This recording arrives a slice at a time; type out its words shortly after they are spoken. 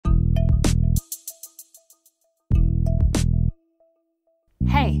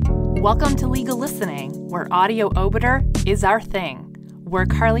Hey, welcome to Legal Listening, where audio obiter is our thing. We're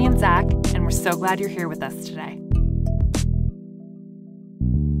Carly and Zach, and we're so glad you're here with us today.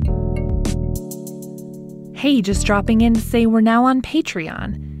 Hey, just dropping in to say we're now on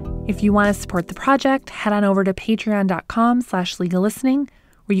Patreon. If you want to support the project, head on over to patreon.com/legallistening,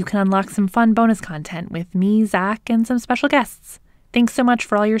 where you can unlock some fun bonus content with me, Zach, and some special guests. Thanks so much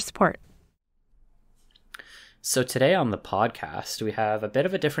for all your support. So today on the podcast, we have a bit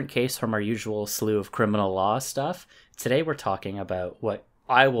of a different case from our usual slew of criminal law stuff. Today we're talking about what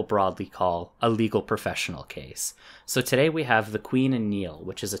I will broadly call a legal professional case. So today we have the Queen and Neil,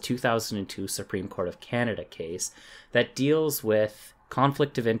 which is a 2002 Supreme Court of Canada case that deals with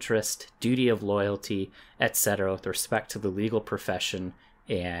conflict of interest, duty of loyalty, etc. with respect to the legal profession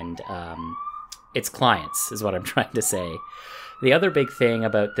and its clients, is what I'm trying to say. The other big thing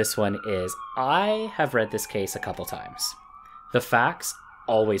about this one is I have read this case a couple times. The facts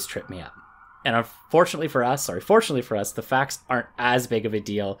always trip me up. And fortunately for us, the facts aren't as big of a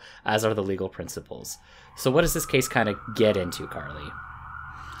deal as are the legal principles. So what does this case kind of get into, Carly?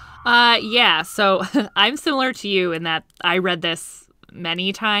 So I'm similar to you in that I read this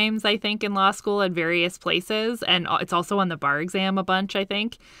many times, I think, in law school at various places. And it's also on the bar exam a bunch, I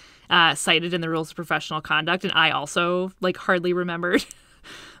think. Cited in the rules of professional conduct, and I also hardly remembered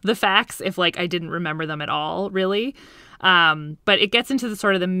the facts if I didn't remember them at all, really. But it gets into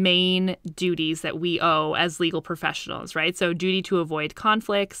the main duties that we owe as legal professionals, right? So duty to avoid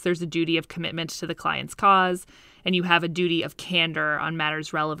conflicts, there's a duty of commitment to the client's cause, and you have a duty of candor on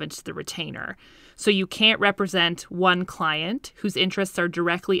matters relevant to the retainer. So you can't represent one client whose interests are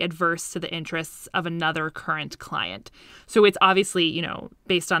directly adverse to the interests of another current client. So it's obviously,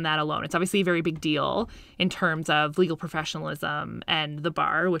 based on that alone, it's obviously a very big deal in terms of legal professionalism and the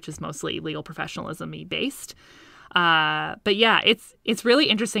bar, which is mostly legal professionalism-y based. But yeah, it's really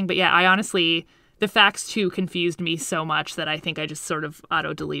interesting. But yeah, I honestly, the facts too confused me so much that I think I just sort of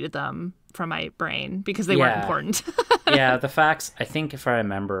auto-deleted them from my brain because they weren't important. Yeah, the facts, I think if I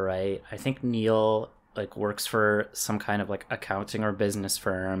remember right, I think Neil works for some kind of accounting or business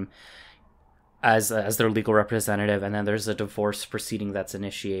firm as their legal representative, and then there's a divorce proceeding that's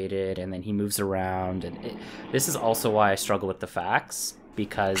initiated, and then he moves around, and this is also why I struggle with the facts.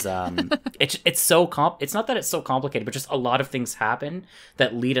 Because it's not that it's so complicated, but just a lot of things happen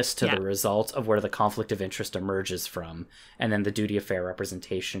that lead us to the result of where the conflict of interest emerges from, and then the duty of fair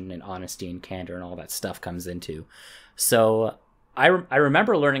representation and honesty and candor and all that stuff comes into. So I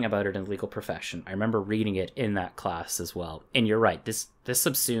remember learning about it in the legal profession. I remember reading it in that class as well. And you're right, this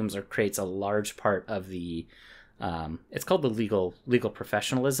subsumes or creates a large part of the it's called the legal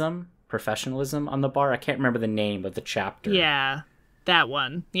professionalism on the bar. I can't remember the name of the chapter. Yeah. That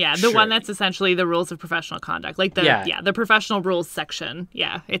one. Yeah, the one that's essentially the rules of professional conduct. The professional rules section.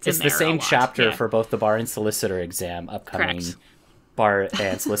 Yeah, it's in there. It's the same chapter for both the bar and solicitor exam, upcoming Correct. Bar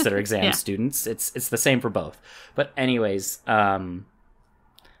and solicitor exam students. It's the same for both. But anyways, I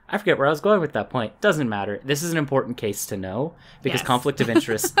forget where I was going with that point. Doesn't matter. This is an important case to know because conflict of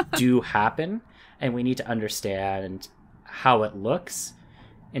interest do happen, and we need to understand how it looks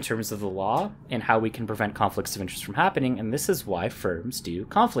in terms of the law and how we can prevent conflicts of interest from happening. And this is why firms do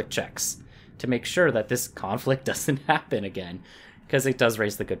conflict checks to make sure that this conflict doesn't happen again, because it does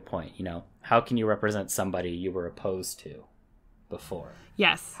raise the good point. How can you represent somebody you were opposed to before?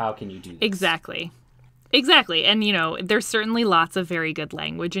 Yes. How can you do this? Exactly. And, there's certainly lots of very good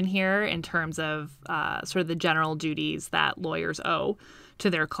language in here in terms of sort of the general duties that lawyers owe to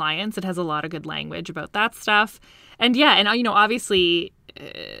their clients. It has a lot of good language about that stuff. And obviously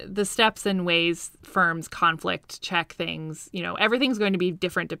the steps and ways firms conflict check things, everything's going to be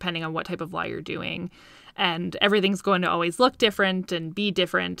different depending on what type of law you're doing. And everything's going to always look different and be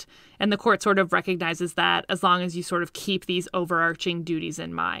different. And the court sort of recognizes that as long as you sort of keep these overarching duties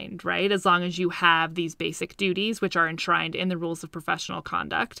in mind, right? As long as you have these basic duties, which are enshrined in the rules of professional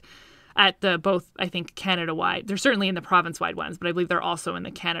conduct at both, I think, Canada-wide. They're certainly in the province-wide ones, but I believe they're also in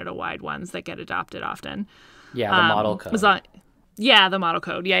the Canada-wide ones that get adopted often. Yeah, the model code. The model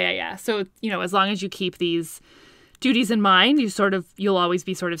code. Yeah. So, as long as you keep these duties in mind, you'll always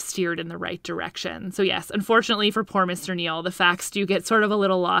be sort of steered in the right direction. So yes, unfortunately for poor Mr. Neil, the facts do get sort of a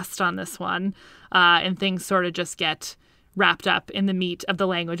little lost on this one, and things sort of just get wrapped up in the meat of the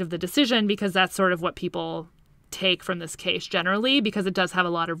language of the decision, because that's sort of what people take from this case generally, because it does have a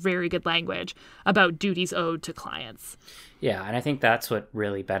lot of very good language about duties owed to clients. Yeah, and I think that's what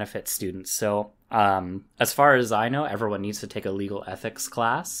really benefits students. So as far as I know, everyone needs to take a legal ethics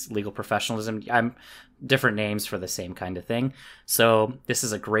class, legal professionalism. different names for the same kind of thing. So this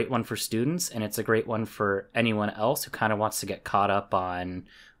is a great one for students, and it's a great one for anyone else who kind of wants to get caught up on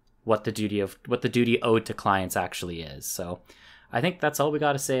what the duty owed to clients actually is. So I think that's all we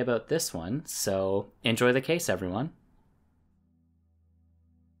got to say about this one. So enjoy the case, everyone.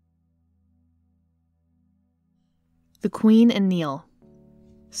 The Queen and Neil.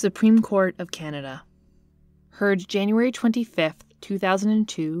 Supreme Court of Canada. Heard January 25th,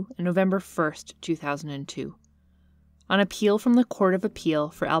 2002 and November 1st, 2002. On appeal from the Court of Appeal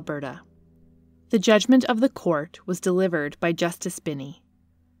for Alberta. The judgment of the court was delivered by Justice Binney.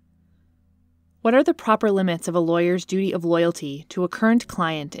 What are the proper limits of a lawyer's duty of loyalty to a current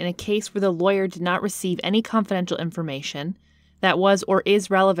client in a case where the lawyer did not receive any confidential information that was or is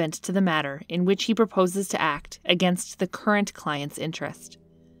relevant to the matter in which he proposes to act against the current client's interest?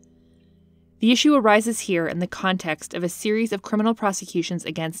 The issue arises here in the context of a series of criminal prosecutions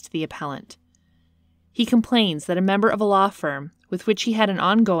against the appellant. He complains that a member of a law firm with which he had an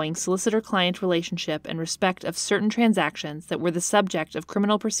ongoing solicitor-client relationship in respect of certain transactions that were the subject of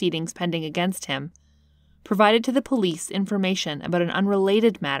criminal proceedings pending against him, provided to the police information about an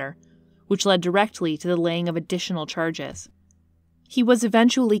unrelated matter which led directly to the laying of additional charges. He was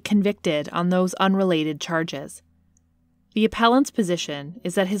eventually convicted on those unrelated charges. The appellant's position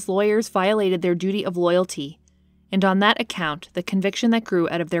is that his lawyers violated their duty of loyalty, and on that account the conviction that grew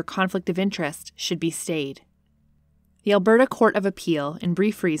out of their conflict of interest should be stayed. The Alberta Court of Appeal, in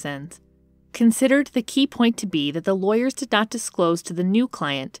brief reasons, considered the key point to be that the lawyers did not disclose to the new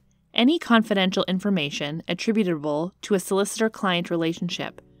client any confidential information attributable to a solicitor-client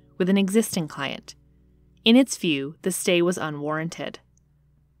relationship with an existing client. In its view, the stay was unwarranted.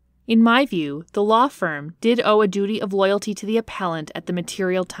 In my view, the law firm did owe a duty of loyalty to the appellant at the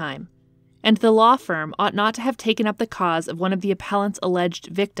material time, and the law firm ought not to have taken up the cause of one of the appellant's alleged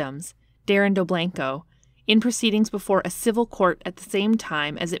victims, Darren Doblanco, in proceedings before a civil court at the same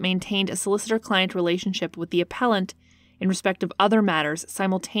time as it maintained a solicitor-client relationship with the appellant in respect of other matters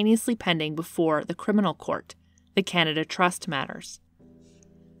simultaneously pending before the criminal court, the Canada Trust matters.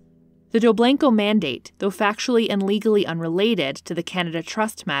 The Doblanco mandate, though factually and legally unrelated to the Canada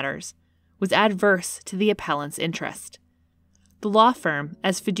Trust matters, was adverse to the appellant's interest. The law firm,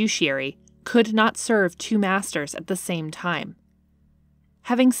 as fiduciary, could not serve two masters at the same time.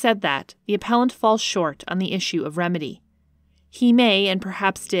 Having said that, the appellant falls short on the issue of remedy. He may, and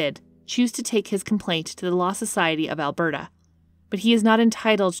perhaps did, choose to take his complaint to the Law Society of Alberta, but he is not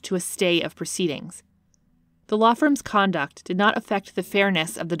entitled to a stay of proceedings. The law firm's conduct did not affect the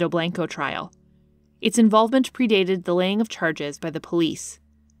fairness of the Doblanco trial. Its involvement predated the laying of charges by the police.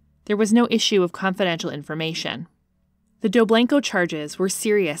 There was no issue of confidential information. The Doblanco charges were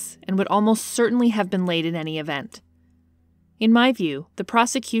serious and would almost certainly have been laid in any event. In my view, the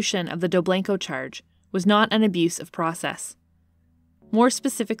prosecution of the Doblanco charge was not an abuse of process. More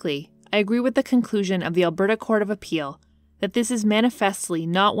specifically, I agree with the conclusion of the Alberta Court of Appeal that this is manifestly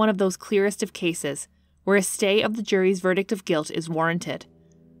not one of those clearest of cases where a stay of the jury's verdict of guilt is warranted.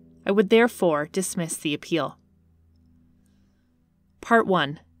 I would therefore dismiss the appeal. Part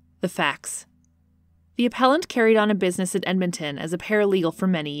 1. The facts. The appellant carried on a business in Edmonton as a paralegal for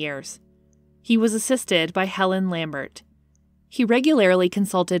many years. He was assisted by Helen Lambert. He regularly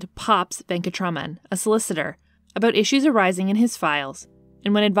consulted Pops Venkatraman, a solicitor, about issues arising in his files,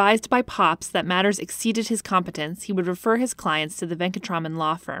 and when advised by Pops that matters exceeded his competence, he would refer his clients to the Venkatraman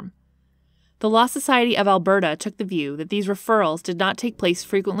law firm. The Law Society of Alberta took the view that these referrals did not take place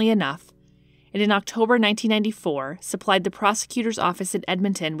frequently enough, and in October 1994 supplied the prosecutor's office in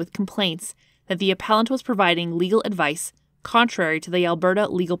Edmonton with complaints that the appellant was providing legal advice contrary to the Alberta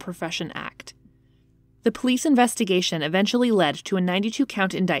Legal Profession Act. The police investigation eventually led to a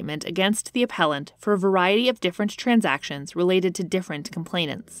 92-count indictment against the appellant for a variety of different transactions related to different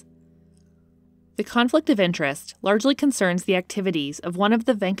complainants. The conflict of interest largely concerns the activities of one of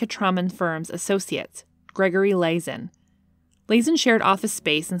the Venkatraman firm's associates, Gregory Lazen. Lazen shared office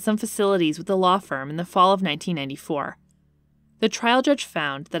space and some facilities with the law firm in the fall of 1994. The trial judge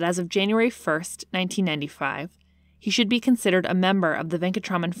found that as of January 1, 1995, he should be considered a member of the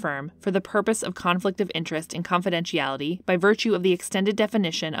Venkatraman firm for the purpose of conflict of interest and confidentiality by virtue of the extended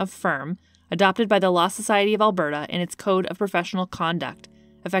definition of firm adopted by the Law Society of Alberta in its Code of Professional Conduct,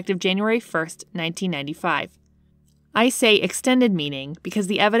 effective January 1, 1995. I say extended meaning because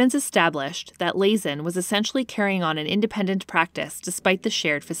the evidence established that Lazen was essentially carrying on an independent practice despite the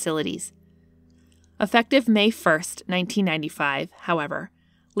shared facilities. Effective May 1, 1995, however,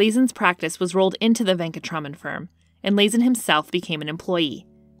 Lazen's practice was rolled into the Venkatraman firm, and Lazen himself became an employee.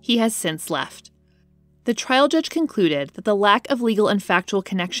 He has since left. The trial judge concluded that the lack of legal and factual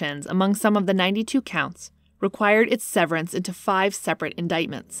connections among some of the 92 counts required its severance into 5 separate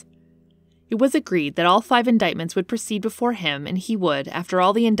indictments. It was agreed that all 5 indictments would proceed before him, and he would, after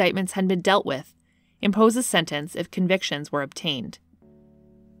all the indictments had been dealt with, impose a sentence if convictions were obtained.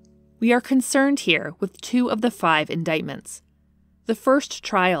 We are concerned here with 2 of the 5 indictments. The first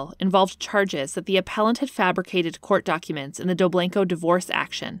trial involved charges that the appellant had fabricated court documents in the Doblenko divorce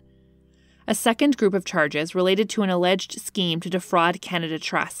action. A second group of charges related to an alleged scheme to defraud Canada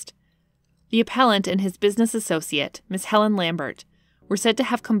Trust. The appellant and his business associate, Ms. Helen Lambert, were said to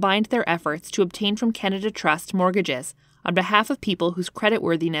have combined their efforts to obtain from Canada Trust mortgages on behalf of people whose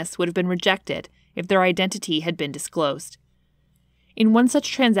creditworthiness would have been rejected if their identity had been disclosed. In one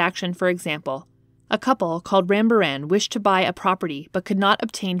such transaction, for example, a couple called Rambaran wished to buy a property but could not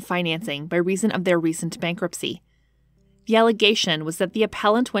obtain financing by reason of their recent bankruptcy. The allegation was that the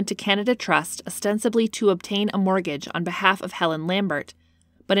appellant went to Canada Trust ostensibly to obtain a mortgage on behalf of Helen Lambert,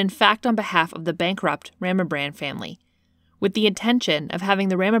 but in fact on behalf of the bankrupt Ramabran family, with the intention of having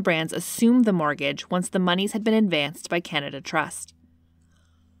the Ramabrans assume the mortgage once the monies had been advanced by Canada Trust.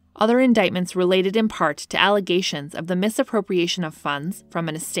 Other indictments related in part to allegations of the misappropriation of funds from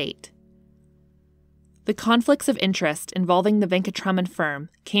an estate. The conflicts of interest involving the Venkatraman firm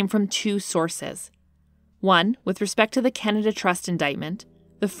came from 2 sources. One, with respect to the Canada Trust indictment,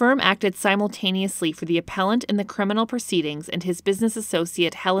 the firm acted simultaneously for the appellant in the criminal proceedings and his business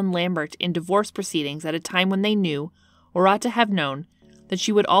associate Helen Lambert in divorce proceedings at a time when they knew, or ought to have known, that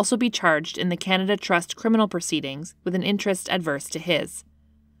she would also be charged in the Canada Trust criminal proceedings with an interest adverse to his.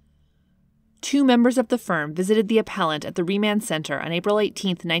 2 members of the firm visited the appellant at the remand center on April 18,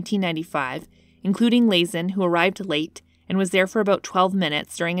 1995, including Lazen, who arrived late and was there for about 12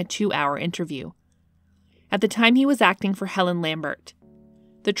 minutes during a 2-hour interview. At the time he was acting for Helen Lambert.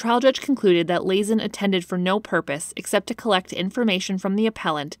 The trial judge concluded that Lazen attended for no purpose except to collect information from the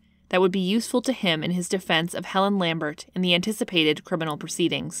appellant that would be useful to him in his defense of Helen Lambert in the anticipated criminal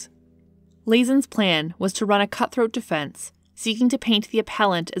proceedings. Lazen's plan was to run a cutthroat defense, seeking to paint the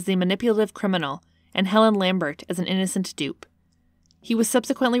appellant as the manipulative criminal and Helen Lambert as an innocent dupe. He was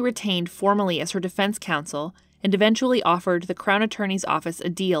subsequently retained formally as her defense counsel and eventually offered the Crown Attorney's Office a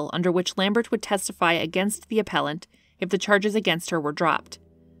deal under which Lambert would testify against the appellant if the charges against her were dropped.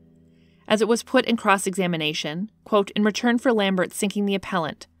 As it was put in cross-examination, quote, in return for Lambert sinking the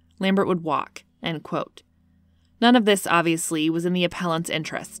appellant, Lambert would walk, end quote. None of this, obviously, was in the appellant's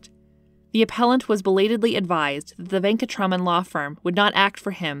interest. The appellant was belatedly advised that the Venkatraman law firm would not act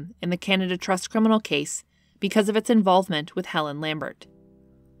for him in the Canada Trust criminal case because of its involvement with Helen Lambert.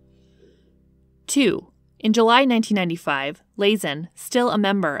 2. In July 1995, Lazen, still a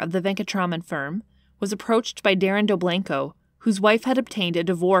member of the Venkatraman firm, was approached by Darren Doblenko, whose wife had obtained a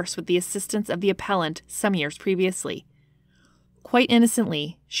divorce with the assistance of the appellant some years previously. Quite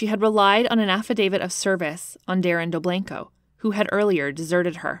innocently, she had relied on an affidavit of service on Darren Doblenko, who had earlier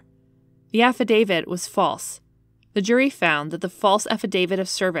deserted her. The affidavit was false. The jury found that the false affidavit of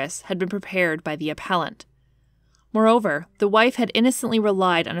service had been prepared by the appellant. Moreover, the wife had innocently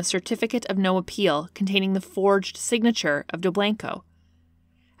relied on a certificate of no appeal containing the forged signature of Doblenko.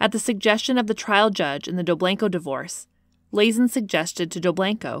 At the suggestion of the trial judge in the Doblenko divorce, Lazen suggested to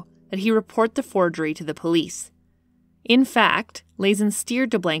Doblenko that he report the forgery to the police. In fact, Lazen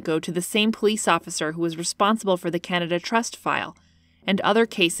steered Doblenko to the same police officer who was responsible for the Canada Trust file and other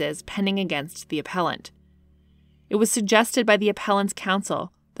cases pending against the appellant. It was suggested by the appellant's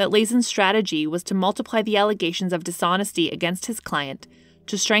counsel that Lazen's strategy was to multiply the allegations of dishonesty against his client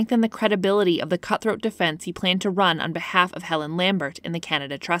to strengthen the credibility of the cutthroat defense he planned to run on behalf of Helen Lambert in the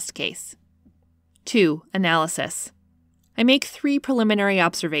Canada Trust case. 2. Analysis. I make 3 preliminary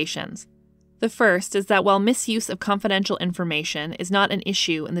observations. The first is that while misuse of confidential information is not an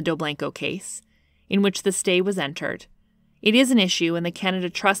issue in the Doblenko case, in which the stay was entered, it is an issue in the Canada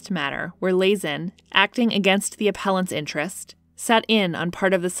Trust matter where Lazen, acting against the appellant's interest, sat in on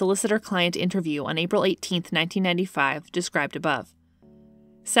part of the solicitor-client interview on April 18, 1995, described above.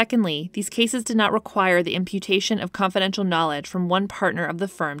 Secondly, these cases did not require the imputation of confidential knowledge from one partner of the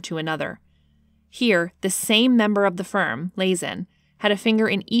firm to another. Here, the same member of the firm, Lazen, had a finger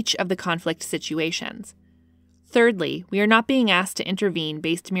in each of the conflict situations. Thirdly, we are not being asked to intervene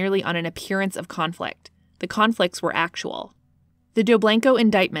based merely on an appearance of conflict. The conflicts were actual. The Doblenko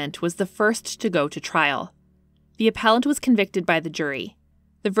indictment was the first to go to trial. The appellant was convicted by the jury.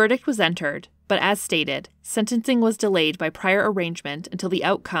 The verdict was entered, but as stated, sentencing was delayed by prior arrangement until the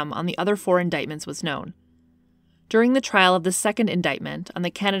outcome on the other 4 indictments was known. During the trial of the second indictment on the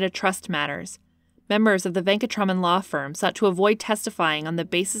Canada Trust matters, members of the Venkatraman law firm sought to avoid testifying on the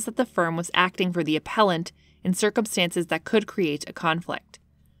basis that the firm was acting for the appellant in circumstances that could create a conflict.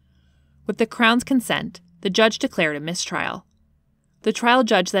 With the Crown's consent, the judge declared a mistrial. The trial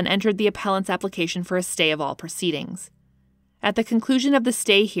judge then entered the appellant's application for a stay of all proceedings. At the conclusion of the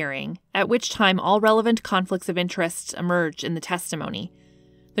stay hearing, at which time all relevant conflicts of interest emerged in the testimony,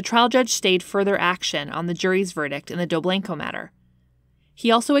 the trial judge stayed further action on the jury's verdict in the Doblenko matter. He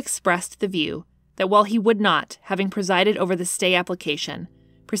also expressed the view that while he would not, having presided over the stay application,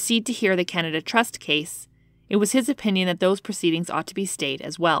 proceed to hear the Canada Trust case, it was his opinion that those proceedings ought to be stayed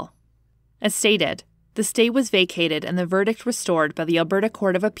as well. As stated, the stay was vacated and the verdict restored by the Alberta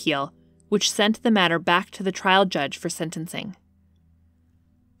Court of Appeal, which sent the matter back to the trial judge for sentencing.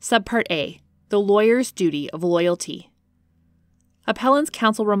 Subpart A. The lawyer's duty of loyalty. Appellant's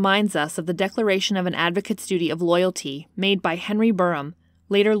counsel reminds us of the declaration of an advocate's duty of loyalty made by Henry Burham,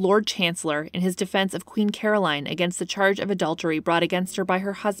 later Lord Chancellor, in his defense of Queen Caroline against the charge of adultery brought against her by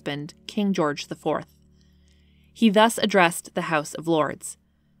her husband, King George IV. He thus addressed the House of Lords.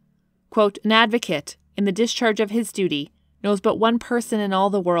 Quote, "An advocate, in the discharge of his duty, knows but one person in all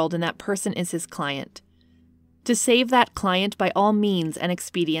the world, and that person is his client. To save that client by all means and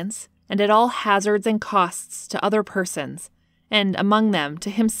expedients, and at all hazards and costs to other persons, and, among them, to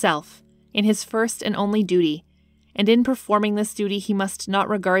himself, in his first and only duty, and in performing this duty he must not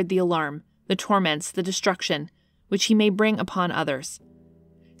regard the alarm, the torments, the destruction, which he may bring upon others.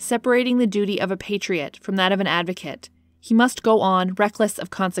 Separating the duty of a patriot from that of an advocate, he must go on reckless of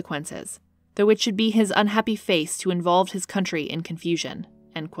consequences, though it should be his unhappy face to involve his country in confusion."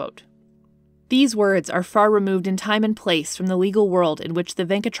 End quote. These words are far removed in time and place from the legal world in which the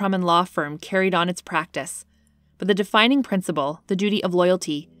Venkatraman law firm carried on its practice, but the defining principle, the duty of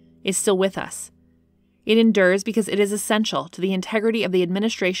loyalty, is still with us. It endures because it is essential to the integrity of the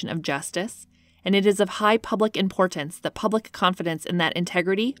administration of justice, and it is of high public importance that public confidence in that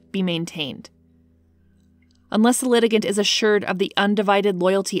integrity be maintained. Unless the litigant is assured of the undivided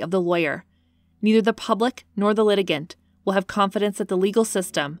loyalty of the lawyer, neither the public nor the litigant will have confidence that the legal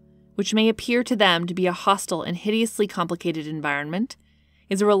system, which may appear to them to be a hostile and hideously complicated environment,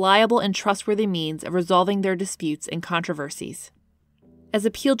 is a reliable and trustworthy means of resolving their disputes and controversies. As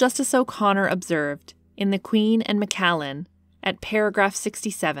Appeal Justice O'Connor observed in The Queen and Macallan, at paragraph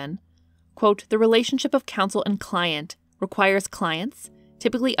 67, quote, "The relationship of counsel and client requires clients,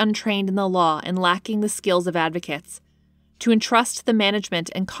 typically untrained in the law and lacking the skills of advocates, to entrust the management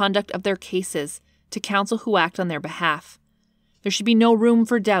and conduct of their cases to counsel who act on their behalf. There should be no room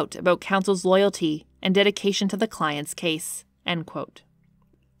for doubt about counsel's loyalty and dedication to the client's case." End quote.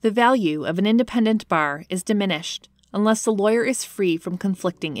 The value of an independent bar is diminished unless the lawyer is free from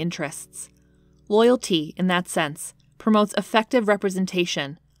conflicting interests. Loyalty, in that sense, promotes effective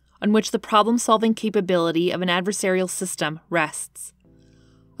representation, on which the problem-solving capability of an adversarial system rests.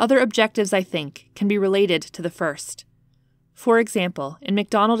 Other objectives, I think, can be related to the first. For example, in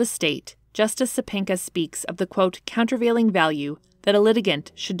MacDonald Estate, Justice Sapinka speaks of the, quote, "countervailing value that a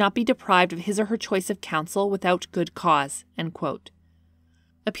litigant should not be deprived of his or her choice of counsel without good cause," end quote.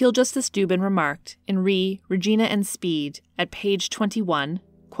 Appeal Justice Dubin remarked in Regina and Speed at page 21,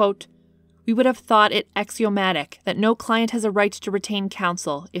 quote, "We would have thought it axiomatic that no client has a right to retain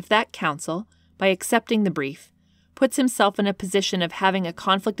counsel if that counsel, by accepting the brief, puts himself in a position of having a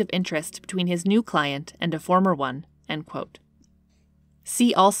conflict of interest between his new client and a former one." End quote.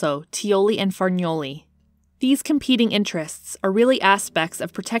 See also Tioli and Fargnoli. These competing interests are really aspects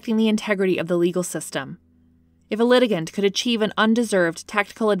of protecting the integrity of the legal system. If a litigant could achieve an undeserved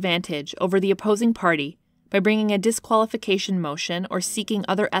tactical advantage over the opposing party by bringing a disqualification motion or seeking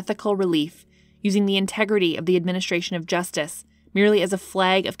other ethical relief using the integrity of the administration of justice merely as a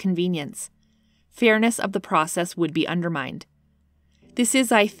flag of convenience, fairness of the process would be undermined. This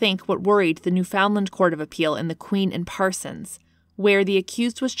is, I think, what worried the Newfoundland Court of Appeal in the Queen and Parsons, where the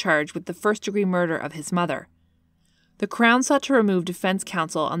accused was charged with the first-degree murder of his mother. The Crown sought to remove defense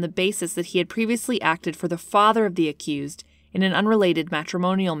counsel on the basis that he had previously acted for the father of the accused in an unrelated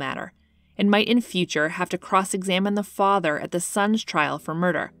matrimonial matter, and might in future have to cross-examine the father at the son's trial for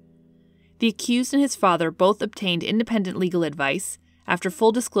murder. The accused and his father both obtained independent legal advice after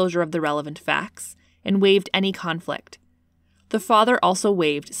full disclosure of the relevant facts, and waived any conflict. The father also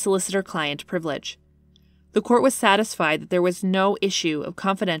waived solicitor-client privilege. The court was satisfied that there was no issue of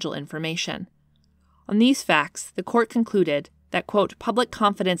confidential information. On these facts, the court concluded that, quote, "public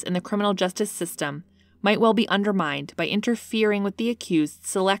confidence in the criminal justice system might well be undermined by interfering with the accused's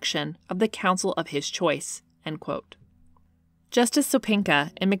selection of the counsel of his choice," end quote. Justice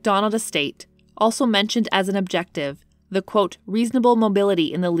Sopinka in MacDonald Estate also mentioned as an objective the, quote, "reasonable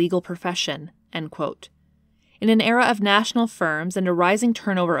mobility in the legal profession," End quote. In an era of national firms and a rising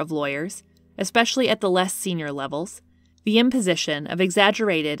turnover of lawyers, especially at the less senior levels, the imposition of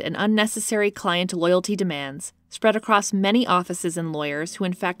exaggerated and unnecessary client loyalty demands spread across many offices and lawyers who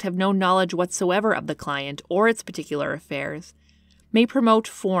in fact have no knowledge whatsoever of the client or its particular affairs, may promote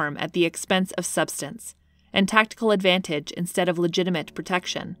form at the expense of substance, and tactical advantage instead of legitimate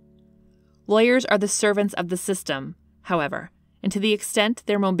protection. Lawyers are the servants of the system, however, and to the extent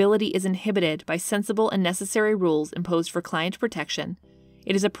their mobility is inhibited by sensible and necessary rules imposed for client protection,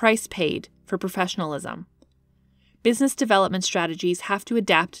 it is a price paid for professionalism. Business development strategies have to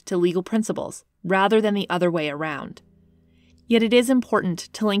adapt to legal principles, rather than the other way around. Yet it is important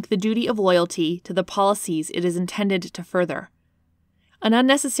to link the duty of loyalty to the policies it is intended to further. An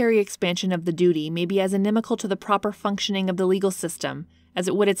unnecessary expansion of the duty may be as inimical to the proper functioning of the legal system as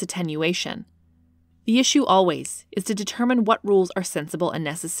it would its attenuation. The issue always is to determine what rules are sensible and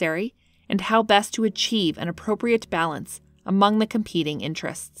necessary, and how best to achieve an appropriate balance among the competing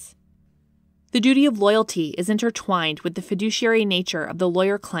interests. The duty of loyalty is intertwined with the fiduciary nature of the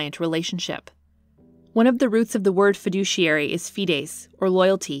lawyer-client relationship. One of the roots of the word fiduciary is fides, or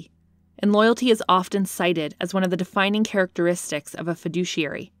loyalty, and loyalty is often cited as one of the defining characteristics of a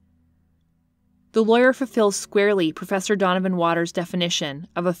fiduciary. The lawyer fulfills squarely Professor Donovan Waters' definition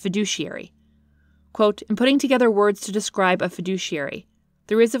of a fiduciary. Quote, "In putting together words to describe a fiduciary,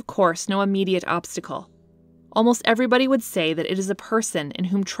 there is, of course, no immediate obstacle. Almost everybody would say that it is a person in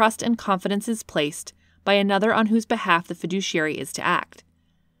whom trust and confidence is placed by another on whose behalf the fiduciary is to act.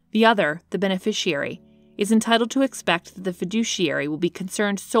 The other, the beneficiary, is entitled to expect that the fiduciary will be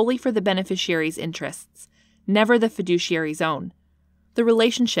concerned solely for the beneficiary's interests, never the fiduciary's own. The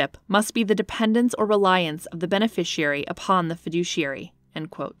relationship must be the dependence or reliance of the beneficiary upon the fiduciary." End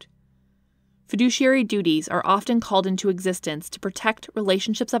quote. Fiduciary duties are often called into existence to protect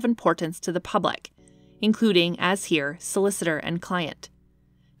relationships of importance to the public, including, as here, solicitor and client.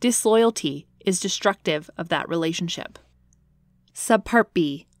 Disloyalty is destructive of that relationship. Subpart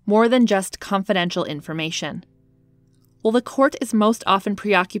B. More than just confidential information. While the court is most often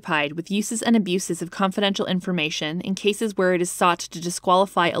preoccupied with uses and abuses of confidential information in cases where it is sought to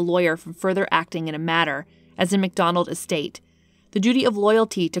disqualify a lawyer from further acting in a matter, as in McDonald Estate, the duty of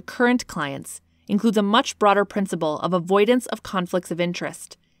loyalty to current clients includes a much broader principle of avoidance of conflicts of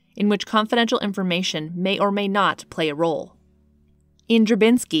interest, in which confidential information may or may not play a role. In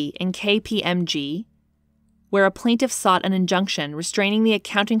Drabinski and KPMG, where a plaintiff sought an injunction restraining the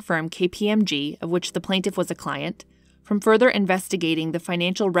accounting firm KPMG, of which the plaintiff was a client, from further investigating the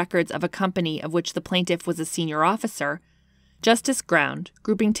financial records of a company of which the plaintiff was a senior officer, Justice Ground,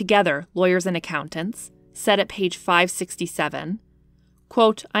 grouping together lawyers and accountants, said at page 567,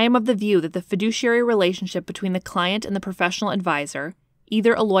 quote, "I am of the view that the fiduciary relationship between the client and the professional advisor,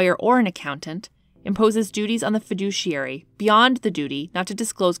 either a lawyer or an accountant, imposes duties on the fiduciary beyond the duty not to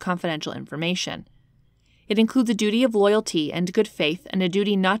disclose confidential information. It includes a duty of loyalty and good faith and a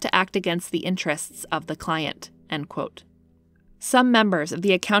duty not to act against the interests of the client." End quote. Some members of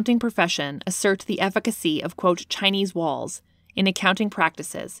the accounting profession assert the efficacy of, quote, "Chinese walls" in accounting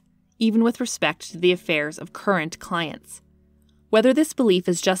practices, even with respect to the affairs of current clients. Whether this belief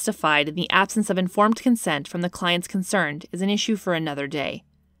is justified in the absence of informed consent from the clients concerned is an issue for another day.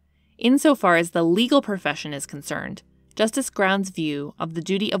 Insofar as the legal profession is concerned, Justice Ground's view of the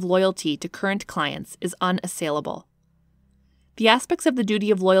duty of loyalty to current clients is unassailable. The aspects of the duty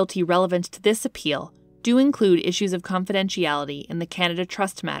of loyalty relevant to this appeal do include issues of confidentiality in the Canada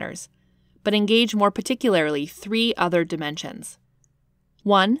Trust matters, but engage more particularly three other dimensions.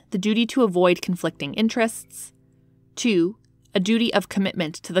 1. The duty to avoid conflicting interests. 2. A duty of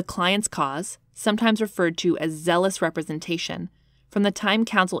commitment to the client's cause, sometimes referred to as zealous representation, from the time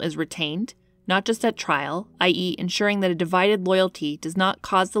counsel is retained, not just at trial, i.e. ensuring that a divided loyalty does not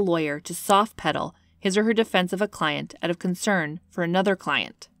cause the lawyer to soft-pedal his or her defense of a client out of concern for another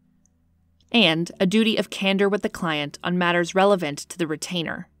client. And a duty of candor with the client on matters relevant to the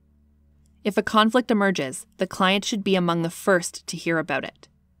retainer. If a conflict emerges, the client should be among the first to hear about it.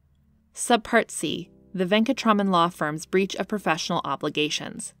 Subpart C. The Venkatraman Law Firm's breach of professional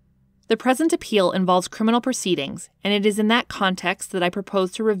obligations. The present appeal involves criminal proceedings, and it is in that context that I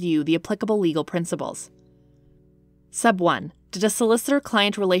propose to review the applicable legal principles. Sub 1. Did a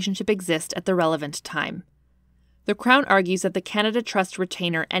solicitor-client relationship exist at the relevant time? The Crown argues that the Canada Trust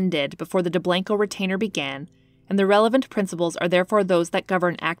retainer ended before the de Blanco retainer began, and the relevant principles are therefore those that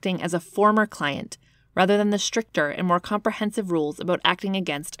govern acting as a former client, rather than the stricter and more comprehensive rules about acting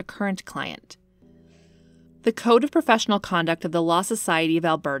against a current client. The Code of Professional Conduct of the Law Society of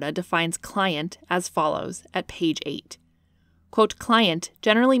Alberta defines client as follows at page 8. quote, client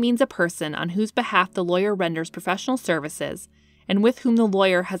generally means a person on whose behalf the lawyer renders professional services and with whom the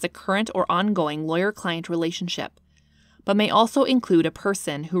lawyer has a current or ongoing lawyer-client relationship, but may also include a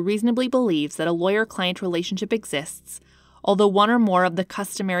person who reasonably believes that a lawyer-client relationship exists, although one or more of the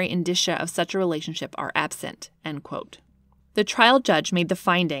customary indicia of such a relationship are absent, end quote. The trial judge made the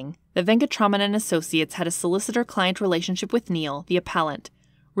finding that Venkatraman and Associates had a solicitor-client relationship with Neil, the appellant,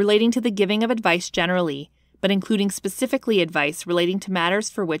 relating to the giving of advice generally, but including specifically advice relating to matters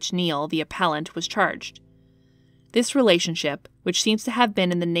for which Neil, the appellant, was charged. This relationship, which seems to have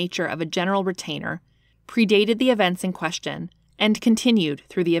been in the nature of a general retainer, predated the events in question and continued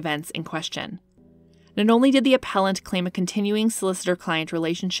through the events in question. Not only did the appellant claim a continuing solicitor-client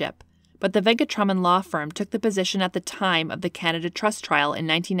relationship, but the Venkatraman law firm took the position at the time of the Canada Trust trial in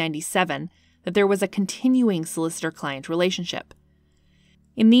 1997 that there was a continuing solicitor-client relationship.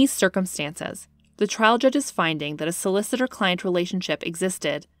 In these circumstances, the trial judge's finding that a solicitor-client relationship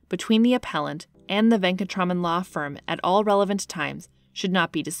existed between the appellant and the Venkatraman law firm at all relevant times should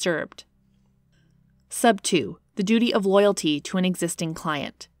not be disturbed. Sub 2. The duty of loyalty to an existing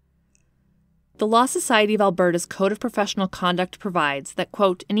client. The Law Society of Alberta's Code of Professional Conduct provides that,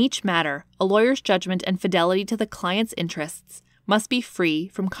 quote, in each matter, a lawyer's judgment and fidelity to the client's interests must be free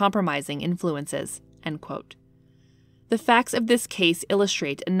from compromising influences, end quote. The facts of this case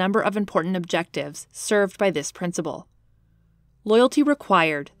illustrate a number of important objectives served by this principle. Loyalty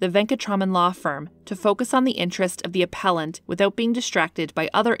required the Venkatraman law firm to focus on the interest of the appellant without being distracted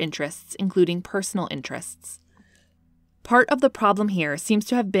by other interests, including personal interests. Part of the problem here seems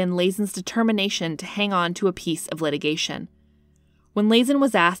to have been Lazen's determination to hang on to a piece of litigation. When Lazen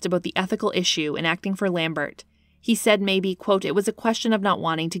was asked about the ethical issue in acting for Lambert, he said maybe, quote, it was a question of not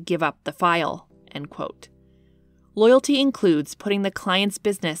wanting to give up the file, end quote. Loyalty includes putting the client's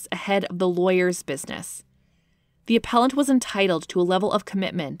business ahead of the lawyer's business. The appellant was entitled to a level of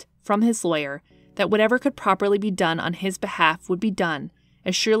commitment from his lawyer that whatever could properly be done on his behalf would be done,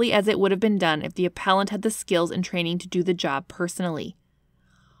 as surely as it would have been done if the appellant had the skills and training to do the job personally.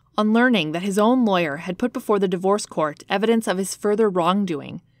 On learning that his own lawyer had put before the divorce court evidence of his further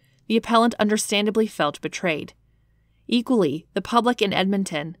wrongdoing, the appellant understandably felt betrayed. Equally, the public in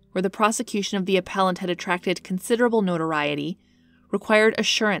Edmonton, where the prosecution of the appellant had attracted considerable notoriety, required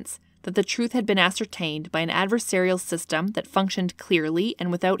assurance that the truth had been ascertained by an adversarial system that functioned clearly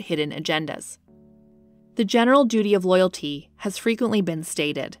and without hidden agendas. The general duty of loyalty has frequently been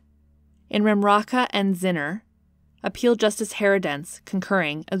stated. In Remraka and Zinner, Appeal Justice Herodens,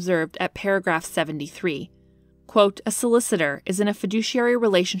 concurring, observed at paragraph 73, quote, a solicitor is in a fiduciary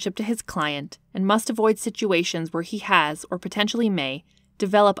relationship to his client and must avoid situations where he has, or potentially may,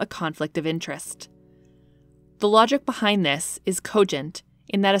 develop a conflict of interest. The logic behind this is cogent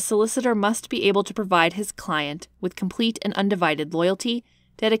in that a solicitor must be able to provide his client with complete and undivided loyalty,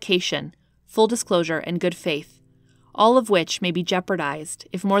 dedication, full disclosure, and good faith, all of which may be jeopardized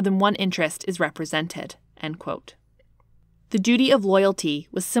if more than one interest is represented, end quote. The duty of loyalty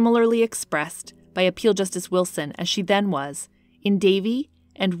was similarly expressed by Appeal Justice Wilson, as she then was, in Davey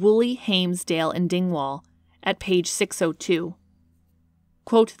and Woolley, Hames, Dale, and Dingwall at page 602.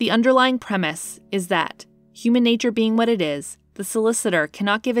 Quote, the underlying premise is that, human nature being what it is, the solicitor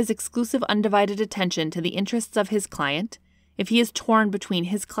cannot give his exclusive undivided attention to the interests of his client if he is torn between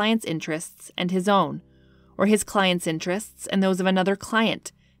his client's interests and his own, or his client's interests and those of another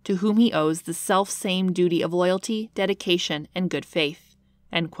client to whom he owes the self-same duty of loyalty, dedication, and good faith,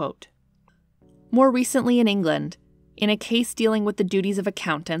 end quote. More recently in England, in a case dealing with the duties of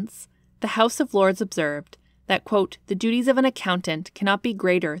accountants, the House of Lords observed that, quote, the duties of an accountant cannot be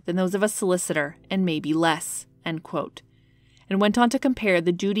greater than those of a solicitor and may be less, end quote, and went on to compare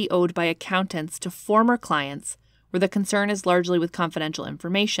the duty owed by accountants to former clients, where the concern is largely with confidential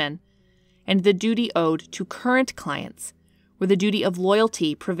information, and the duty owed to current clients, where the duty of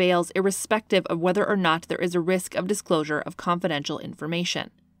loyalty prevails irrespective of whether or not there is a risk of disclosure of confidential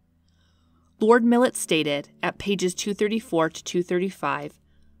information. Lord Millett stated, at pages 234 to 235,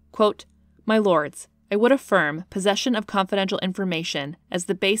 quote, my lords, I would affirm possession of confidential information as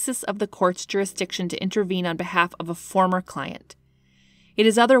the basis of the court's jurisdiction to intervene on behalf of a former client. It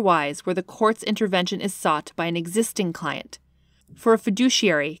is otherwise where the court's intervention is sought by an existing client, for a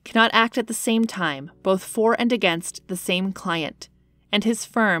fiduciary cannot act at the same time both for and against the same client, and his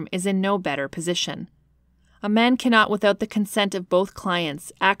firm is in no better position. A man cannot, without the consent of both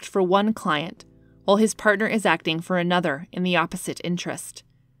clients, act for one client, while his partner is acting for another in the opposite interest.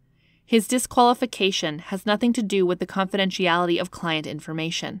 His disqualification has nothing to do with the confidentiality of client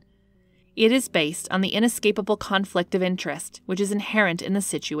information. It is based on the inescapable conflict of interest which is inherent in the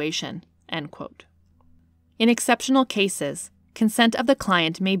situation, end quote. In exceptional cases, consent of the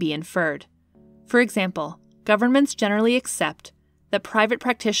client may be inferred. For example, governments generally accept that private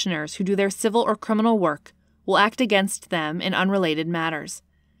practitioners who do their civil or criminal work will act against them in unrelated matters,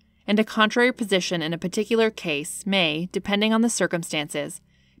 and a contrary position in a particular case may, depending on the circumstances,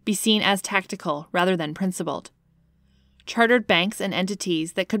 be seen as tactical rather than principled. Chartered banks and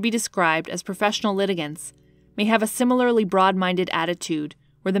entities that could be described as professional litigants may have a similarly broad-minded attitude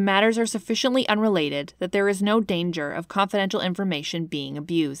where the matters are sufficiently unrelated that there is no danger of confidential information being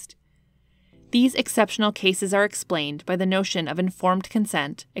abused. These exceptional cases are explained by the notion of informed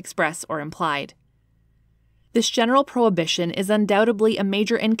consent, express or implied. This general prohibition is undoubtedly a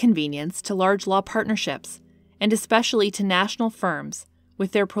major inconvenience to large law partnerships, and especially to national firms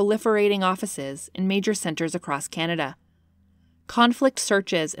with their proliferating offices in major centers across Canada. Conflict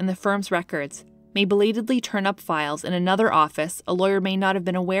searches in the firm's records may belatedly turn up files in another office a lawyer may not have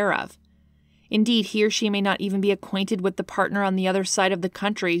been aware of. Indeed, he or she may not even be acquainted with the partner on the other side of the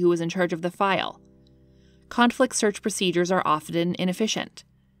country who was in charge of the file. Conflict search procedures are often inefficient.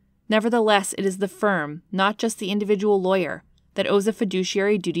 Nevertheless, it is the firm, not just the individual lawyer, that owes a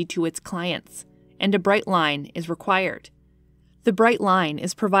fiduciary duty to its clients, and a bright line is required. The bright line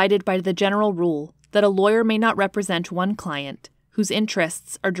is provided by the general rule that a lawyer may not represent one client whose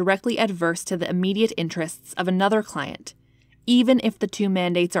interests are directly adverse to the immediate interests of another client, even if the two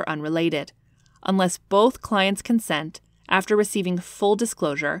mandates are unrelated, unless both clients consent after receiving full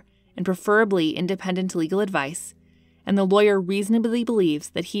disclosure and preferably independent legal advice, and the lawyer reasonably believes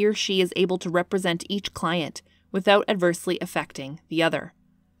that he or she is able to represent each client without adversely affecting the other.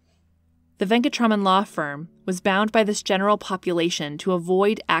 The Venkatraman law firm was bound by this general population to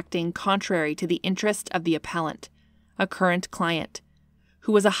avoid acting contrary to the interest of the appellant, a current client,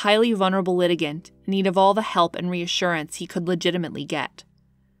 who was a highly vulnerable litigant in need of all the help and reassurance he could legitimately get.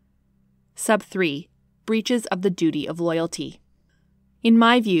 Sub 3. Breaches of the duty of loyalty. In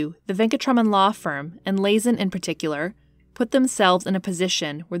my view, the Venkatraman law firm, and Lazen in particular, put themselves in a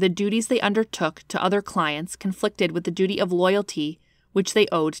position where the duties they undertook to other clients conflicted with the duty of loyalty which they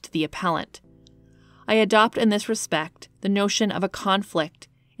owed to the appellant. I adopt in this respect the notion of a conflict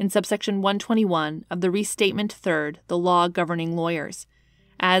in subsection 121 of the Restatement 3rd, the law governing lawyers,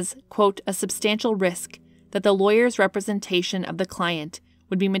 as, quote, a substantial risk that the lawyer's representation of the client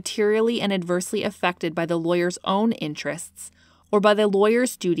would be materially and adversely affected by the lawyer's own interests or by the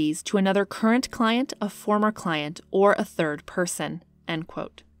lawyer's duties to another current client, a former client, or a third person, end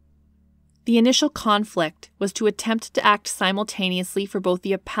quote. The initial conflict was to attempt to act simultaneously for both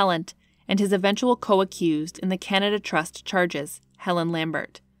the appellant and his eventual co-accused in the Canada Trust charges, Helen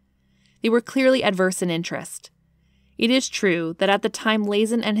Lambert. They were clearly adverse in interest. It is true that at the time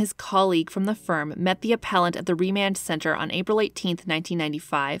Lazen and his colleague from the firm met the appellant at the remand center on April 18,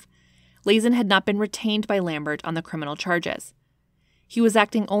 1995, Lazen had not been retained by Lambert on the criminal charges. He was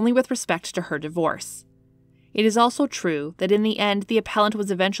acting only with respect to her divorce. It is also true that in the end the appellant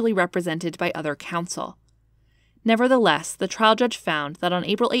was eventually represented by other counsel. Nevertheless, the trial judge found that on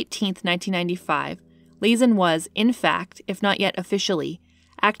April 18, 1995, Lazen was, in fact, if not yet officially,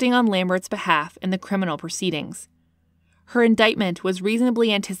 acting on Lambert's behalf in the criminal proceedings. Her indictment was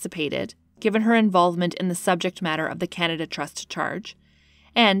reasonably anticipated, given her involvement in the subject matter of the Canada Trust charge,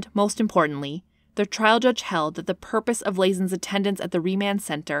 and, most importantly, the trial judge held that the purpose of Lazen's attendance at the remand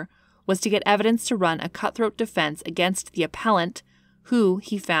center was to get evidence to run a cutthroat defense against the appellant, who,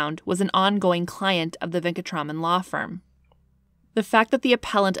 he found, was an ongoing client of the Venkatraman law firm. The fact that the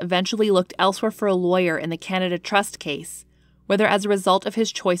appellant eventually looked elsewhere for a lawyer in the Canada Trust case, whether as a result of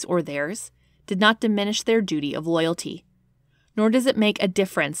his choice or theirs, did not diminish their duty of loyalty. Nor does it make a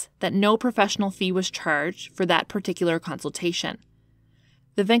difference that no professional fee was charged for that particular consultation.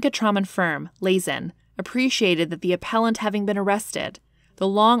 The Venkatraman firm, Lazen, appreciated that the appellant having been arrested, the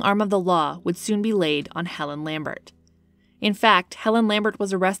long arm of the law would soon be laid on Helen Lambert. In fact, Helen Lambert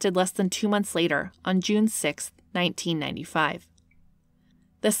was arrested less than 2 months later, on June 6, 1995.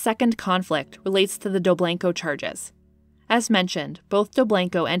 The second conflict relates to the Doblenko charges. As mentioned, both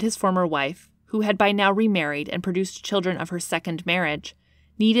Doblenko and his former wife, who had by now remarried and produced children of her second marriage,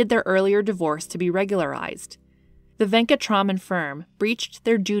 needed their earlier divorce to be regularized. The Venkatraman firm breached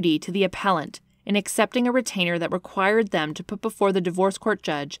their duty to the appellant in accepting a retainer that required them to put before the divorce court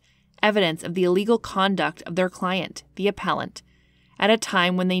judge evidence of the illegal conduct of their client, the appellant, at a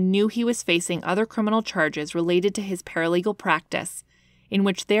time when they knew he was facing other criminal charges related to his paralegal practice, in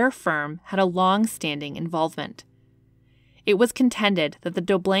which their firm had a long-standing involvement. It was contended that the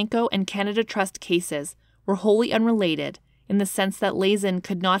Doblenko and Canada Trust cases were wholly unrelated in the sense that Lazen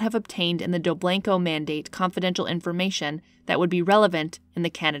could not have obtained in the Doblenko mandate confidential information that would be relevant in the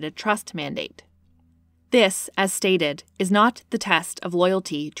Canada Trust mandate. This, as stated, is not the test of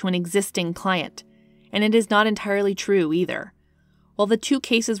loyalty to an existing client, and it is not entirely true either. While the two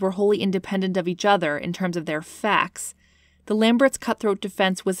cases were wholly independent of each other in terms of their facts, the Lamberts' cutthroat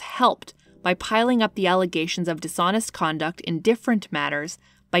defense was helped by piling up the allegations of dishonest conduct in different matters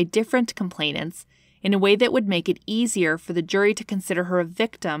by different complainants in a way that would make it easier for the jury to consider her a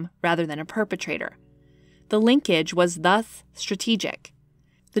victim rather than a perpetrator. The linkage was thus strategic.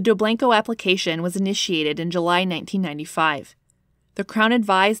 The Doblenko application was initiated in July 1995. The Crown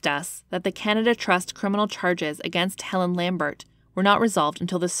advised us that the Canada Trust criminal charges against Helen Lambert were not resolved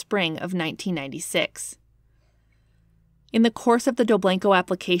until the spring of 1996. In the course of the Doblenko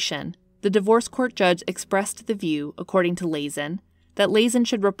application, the divorce court judge expressed the view, according to Lazen, that Lazen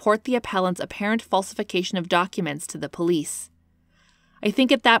should report the appellant's apparent falsification of documents to the police. I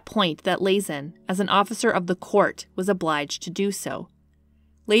think at that point that Lazen, as an officer of the court, was obliged to do so.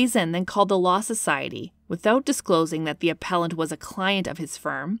 Lazen then called the Law Society, without disclosing that the appellant was a client of his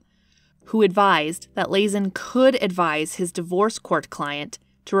firm, who advised that Lazen could advise his divorce court client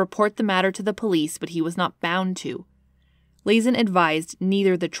to report the matter to the police, but he was not bound to. Lazen advised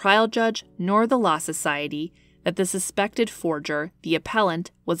neither the trial judge nor the Law Society that the suspected forger, the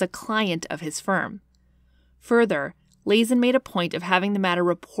appellant, was a client of his firm. Further, Lazen made a point of having the matter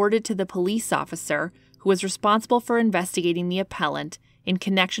reported to the police officer who was responsible for investigating the appellant in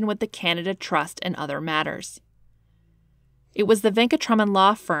connection with the Canada Trust and other matters. It was the Venkatraman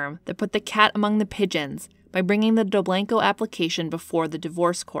law firm that put the cat among the pigeons by bringing the Doblenko application before the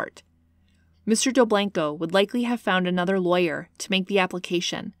divorce court. Mr. Doblenko would likely have found another lawyer to make the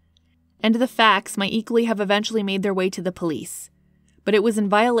application, and the facts might equally have eventually made their way to the police, but it was in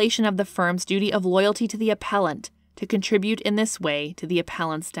violation of the firm's duty of loyalty to the appellant to contribute in this way to the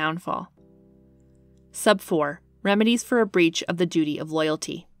appellant's downfall. Sub 4. Remedies for a breach of the duty of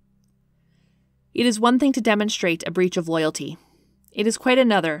loyalty. It is one thing to demonstrate a breach of loyalty. It is quite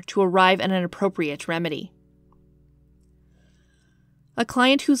another to arrive at an appropriate remedy. A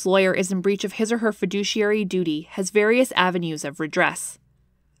client whose lawyer is in breach of his or her fiduciary duty has various avenues of redress.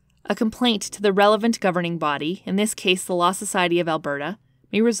 A complaint to the relevant governing body, in this case the Law Society of Alberta,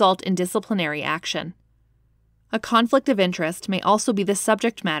 may result in disciplinary action. A conflict of interest may also be the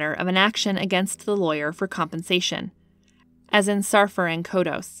subject matter of an action against the lawyer for compensation, as in Sarfar and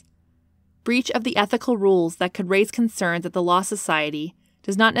Kodos. Breach of the ethical rules that could raise concerns at the Law Society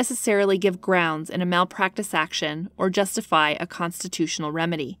does not necessarily give grounds in a malpractice action or justify a constitutional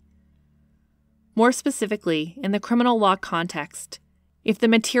remedy. More specifically, in the criminal law context, if the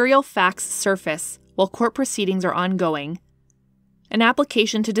material facts surface while court proceedings are ongoing, an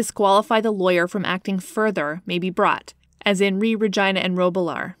application to disqualify the lawyer from acting further may be brought, as in Re Regina and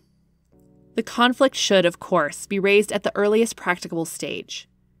Robillard. The conflict should, of course, be raised at the earliest practicable stage.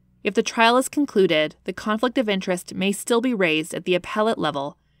 If the trial is concluded, the conflict of interest may still be raised at the appellate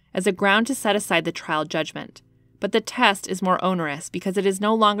level as a ground to set aside the trial judgment, but the test is more onerous because it is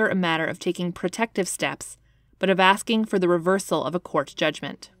no longer a matter of taking protective steps, but of asking for the reversal of a court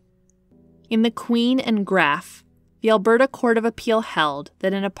judgment. In the Queen and Graff, the Alberta Court of Appeal held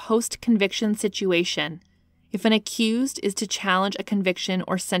that in a post-conviction situation, if an accused is to challenge a conviction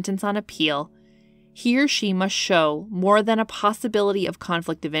or sentence on appeal, he or she must show more than a possibility of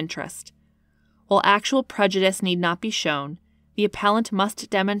conflict of interest. While actual prejudice need not be shown, the appellant must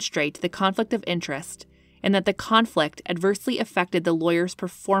demonstrate the conflict of interest and that the conflict adversely affected the lawyer's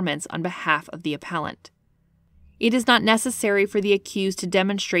performance on behalf of the appellant. It is not necessary for the accused to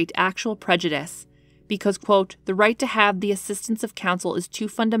demonstrate actual prejudice because, quote, the right to have the assistance of counsel is too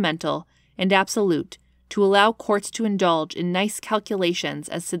fundamental and absolute to allow courts to indulge in nice calculations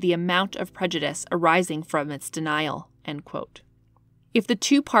as to the amount of prejudice arising from its denial, end quote. If the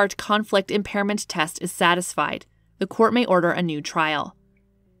two-part conflict impairment test is satisfied, the court may order a new trial.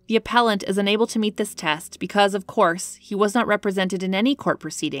 The appellant is unable to meet this test because, of course, he was not represented in any court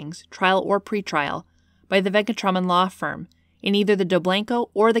proceedings, trial or pretrial, by the Venkatraman law firm in either the Doblenko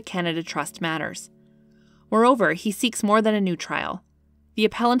or the Canada Trust matters. Moreover, he seeks more than a new trial. The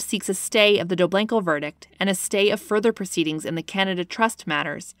appellant seeks a stay of the Doblenko verdict and a stay of further proceedings in the Canada Trust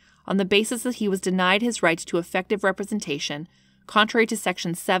matters on the basis that he was denied his right to effective representation contrary to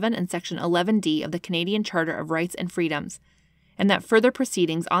Section 7 and Section 11D of the Canadian Charter of Rights and Freedoms, and that further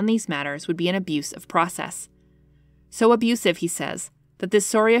proceedings on these matters would be an abuse of process. So abusive, he says, that this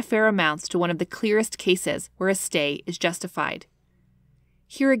sorry affair amounts to one of the clearest cases where a stay is justified.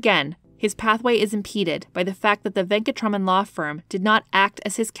 Here again, his pathway is impeded by the fact that the Venkatraman law firm did not act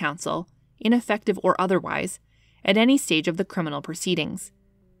as his counsel, ineffective or otherwise, at any stage of the criminal proceedings.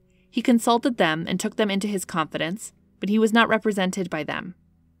 He consulted them and took them into his confidence, but he was not represented by them.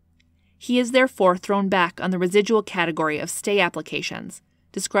 He is therefore thrown back on the residual category of stay applications,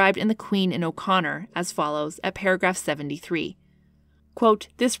 described in the Queen and O'Connor as follows at paragraph 73. Quote,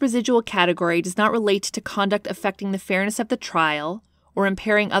 "This residual category does not relate to conduct affecting the fairness of the trial or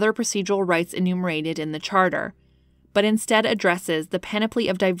impairing other procedural rights enumerated in the Charter, but instead addresses the panoply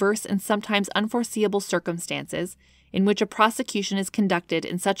of diverse and sometimes unforeseeable circumstances in which a prosecution is conducted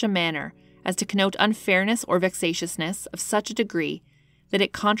in such a manner as to connote unfairness or vexatiousness of such a degree that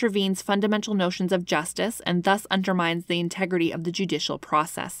it contravenes fundamental notions of justice and thus undermines the integrity of the judicial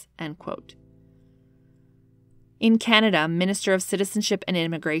process." End quote. In Canada, Minister of Citizenship and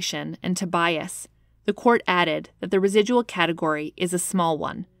Immigration, and Tobias, the court added that the residual category is a small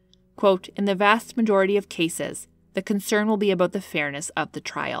one. Quote, "In the vast majority of cases, the concern will be about the fairness of the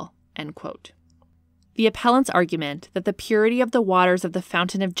trial." End quote. The appellant's argument that the purity of the waters of the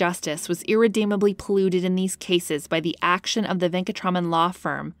fountain of justice was irredeemably polluted in these cases by the action of the Venkatraman law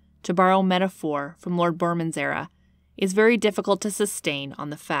firm, to borrow metaphor from Lord Borman's era, is very difficult to sustain on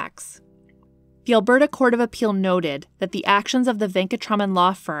the facts. The Alberta Court of Appeal noted that the actions of the Venkatraman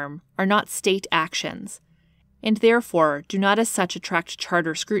law firm are not state actions, and therefore do not as such attract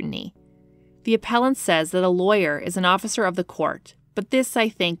charter scrutiny. The appellant says that a lawyer is an officer of the court, but this, I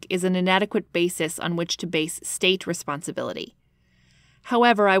think, is an inadequate basis on which to base state responsibility.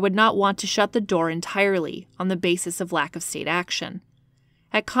 However, I would not want to shut the door entirely on the basis of lack of state action.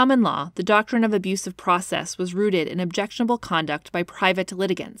 At common law, the doctrine of abuse of process was rooted in objectionable conduct by private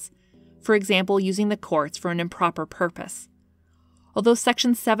litigants, for example, using the courts for an improper purpose. Although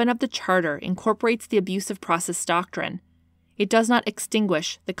Section 7 of the Charter incorporates the abuse of process doctrine, it does not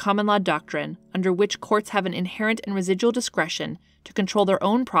extinguish the common law doctrine under which courts have an inherent and residual discretion to control their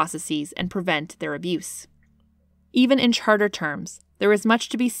own processes and prevent their abuse. Even in charter terms, there is much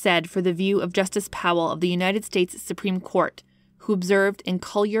to be said for the view of Justice Powell of the United States Supreme Court, who observed in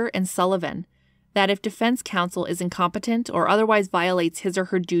Collier and Sullivan that if defense counsel is incompetent or otherwise violates his or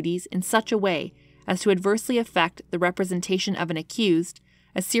her duties in such a way as to adversely affect the representation of an accused,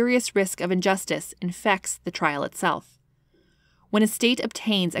 a serious risk of injustice infects the trial itself. When a state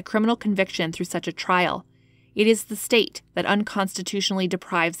obtains a criminal conviction through such a trial, it is the state that unconstitutionally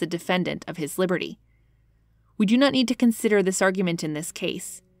deprives the defendant of his liberty. We do not need to consider this argument in this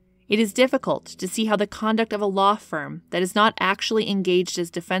case. It is difficult to see how the conduct of a law firm that is not actually engaged as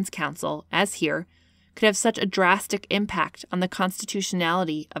defense counsel, as here, could have such a drastic impact on the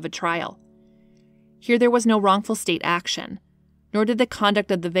constitutionality of a trial. Here there was no wrongful state action, nor did the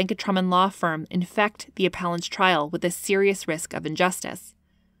conduct of the Venkatraman law firm infect the appellant's trial with a serious risk of injustice.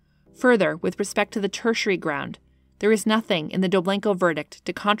 Further, with respect to the tertiary ground, there is nothing in the Doblenko verdict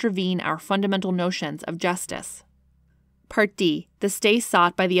to contravene our fundamental notions of justice. Part D. The stay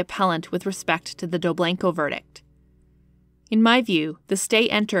sought by the appellant with respect to the Doblenko verdict. In my view, the stay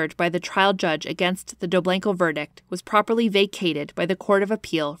entered by the trial judge against the Doblenko verdict was properly vacated by the Court of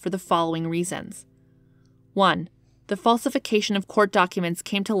Appeal for the following reasons. 1. The falsification of court documents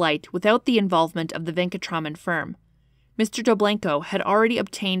came to light without the involvement of the Venkatraman firm. Mr. Doblenko had already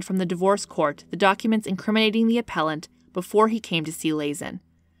obtained from the divorce court the documents incriminating the appellant before he came to see Lazen.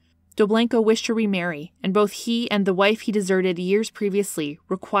 Doblenko wished to remarry, and both he and the wife he deserted years previously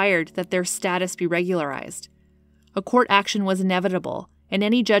required that their status be regularized. A court action was inevitable, and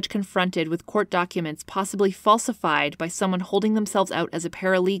any judge confronted with court documents possibly falsified by someone holding themselves out as a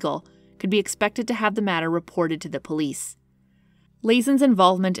paralegal could be expected to have the matter reported to the police. Lazen's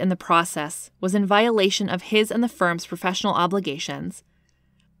involvement in the process was in violation of his and the firm's professional obligations,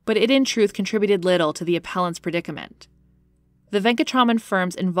 but it in truth contributed little to the appellant's predicament. The Venkatraman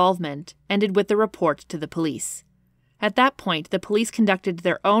firm's involvement ended with the report to the police. At that point, the police conducted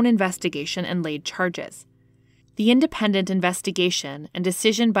their own investigation and laid charges. The independent investigation and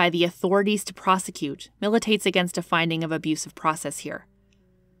decision by the authorities to prosecute militates against a finding of abuse of process here.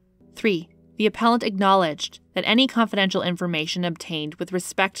 3. The appellant acknowledged that any confidential information obtained with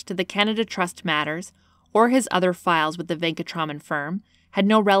respect to the Canada Trust matters or his other files with the Venkatraman firm had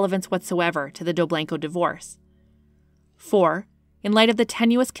no relevance whatsoever to the Doblenko divorce. 4. In light of the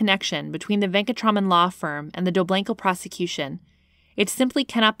tenuous connection between the Venkatraman law firm and the Doblenko prosecution, it simply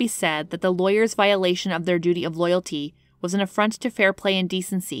cannot be said that the lawyers' violation of their duty of loyalty was an affront to fair play and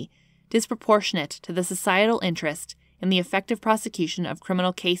decency, disproportionate to the societal interest in the effective prosecution of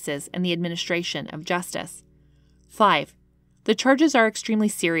criminal cases and the administration of justice. 5. The charges are extremely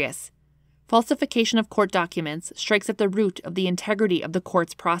serious. Falsification of court documents strikes at the root of the integrity of the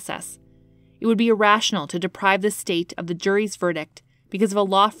court's process. It would be irrational to deprive the state of the jury's verdict because of a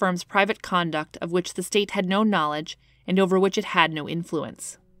law firm's private conduct of which the state had no knowledge and over which it had no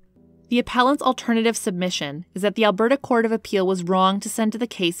influence. The appellant's alternative submission is that the Alberta Court of Appeal was wrong to send the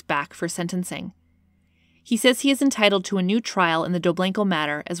case back for sentencing. He says he is entitled to a new trial in the Doblenko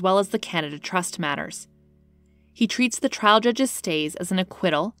matter as well as the Canada Trust matters. He treats the trial judge's stays as an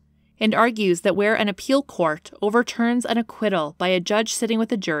acquittal and argues that where an appeal court overturns an acquittal by a judge sitting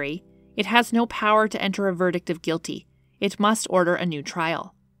with a jury, it has no power to enter a verdict of guilty. It must order a new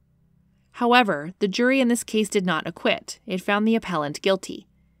trial. However, the jury in this case did not acquit. It found the appellant guilty.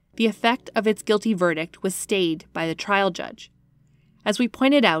 The effect of its guilty verdict was stayed by the trial judge. As we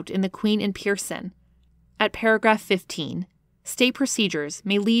pointed out in the Queen and Pearson, at paragraph 15, stay procedures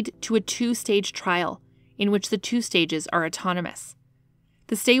may lead to a two-stage trial in which the two stages are autonomous.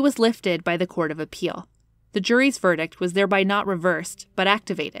 The stay was lifted by the Court of Appeal. The jury's verdict was thereby not reversed, but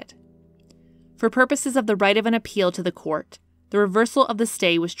activated. For purposes of the right of an appeal to the court, the reversal of the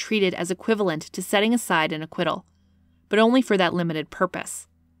stay was treated as equivalent to setting aside an acquittal, but only for that limited purpose.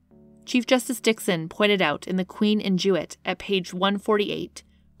 Chief Justice Dixon pointed out in the Queen and Jewett at page 148,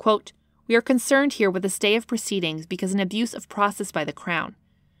 quote, "We are concerned here with a stay of proceedings because an abuse of process by the Crown.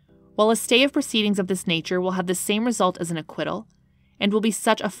 While a stay of proceedings of this nature will have the same result as an acquittal, and will be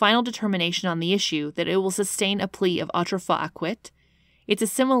such a final determination on the issue that it will sustain a plea of autrefois acquit, its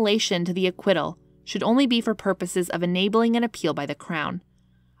assimilation to the acquittal should only be for purposes of enabling an appeal by the Crown.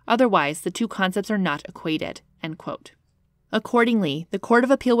 Otherwise, the two concepts are not equated." End quote. Accordingly, the Court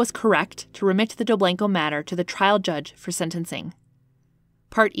of Appeal was correct to remit the Doblenko matter to the trial judge for sentencing.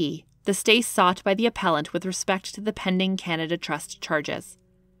 Part E. The stay sought by the appellant with respect to the pending Canada Trust charges.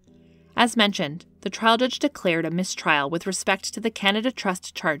 As mentioned, the trial judge declared a mistrial with respect to the Canada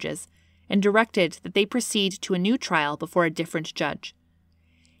Trust charges and directed that they proceed to a new trial before a different judge.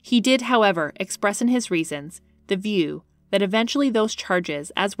 He did, however, express in his reasons the view that eventually those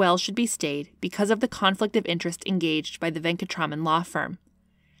charges as well should be stayed because of the conflict of interest engaged by the Venkatraman law firm.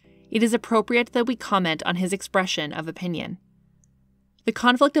 It is appropriate that we comment on his expression of opinion. The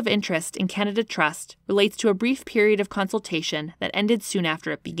conflict of interest in Canada Trust relates to a brief period of consultation that ended soon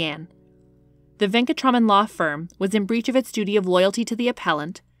after it began. The Venkatraman law firm was in breach of its duty of loyalty to the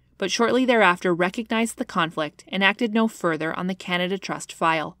appellant, but shortly thereafter recognized the conflict and acted no further on the Canada Trust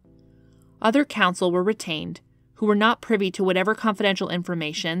file. Other counsel were retained, who were not privy to whatever confidential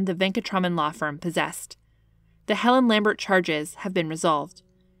information the Venkatraman law firm possessed. The Helen Lambert charges have been resolved.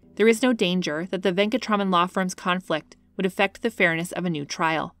 There is no danger that the Venkatraman law firm's conflict would affect the fairness of a new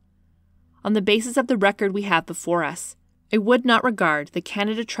trial. On the basis of the record we have before us, I would not regard the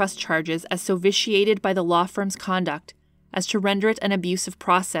Canada Trust charges as so vitiated by the law firm's conduct as to render it an abuse of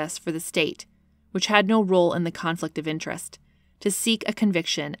process for the state, which had no role in the conflict of interest, to seek a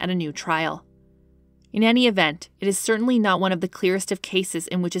conviction at a new trial. In any event, it is certainly not one of the clearest of cases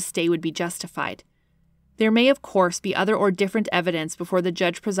in which a stay would be justified. There may, of course, be other or different evidence before the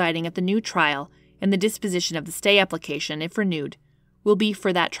judge presiding at the new trial, and the disposition of the stay application, if renewed, will be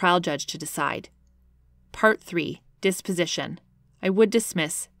for that trial judge to decide. Part 3. Disposition. I would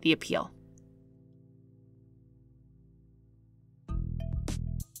dismiss the appeal.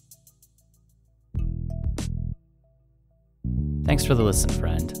 Thanks for the listen,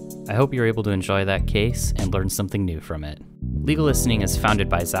 friend. I hope you're able to enjoy that case and learn something new from it. Legal Listening is founded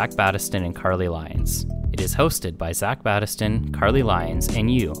by Zach Battiston and Carly Lyons. It is hosted by Zach Battiston, Carly Lyons,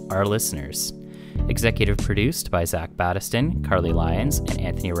 and you, our listeners. Executive produced by Zach Battiston, Carly Lyons, and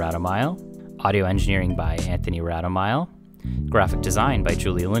Anthony Radomile. Audio engineering by Anthony Radomile. Graphic design by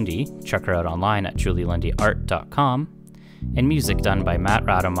Julie Lundy. Check her out online at julielundyart.com. And music done by Matt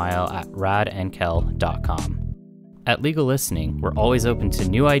Radomile at radandkel.com. At Legal Listening, we're always open to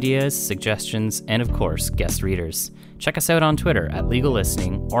new ideas, suggestions, and of course, guest readers. Check us out on Twitter at Legal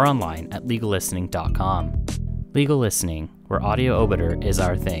Listening or online at legallistening.com. Legal Listening, where audio obiter is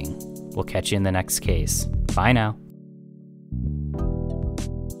our thing. We'll catch you in the next case. Bye now.